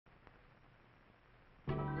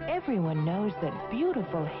Everyone knows that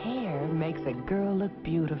beautiful hair makes a girl look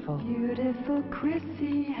beautiful. Beautiful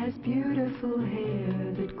Crissy has beautiful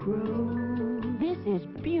hair that grows. This is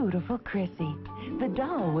beautiful Chrissy, the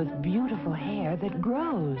doll with beautiful hair that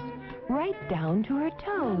grows right down to her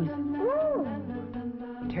toes. Ooh.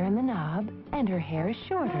 Turn the knob and her hair is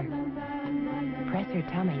shorter. Press her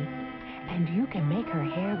tummy and you can make her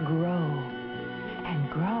hair grow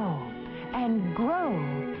and grow and grow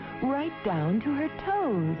right down to her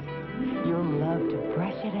toes. You'll love to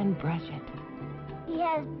brush it and brush it. She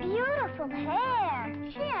has beautiful hair.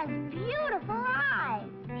 She has beautiful eyes.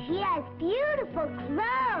 She has beautiful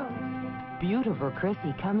clothes. Beautiful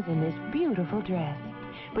Chrissy comes in this beautiful dress.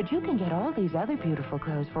 But you can get all these other beautiful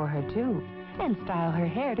clothes for her, too, and style her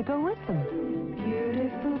hair to go with them.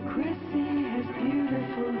 Beautiful Crissy has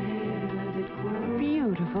beautiful hair that grows.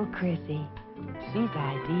 Beautiful Chrissy. She's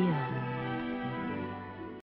ideal.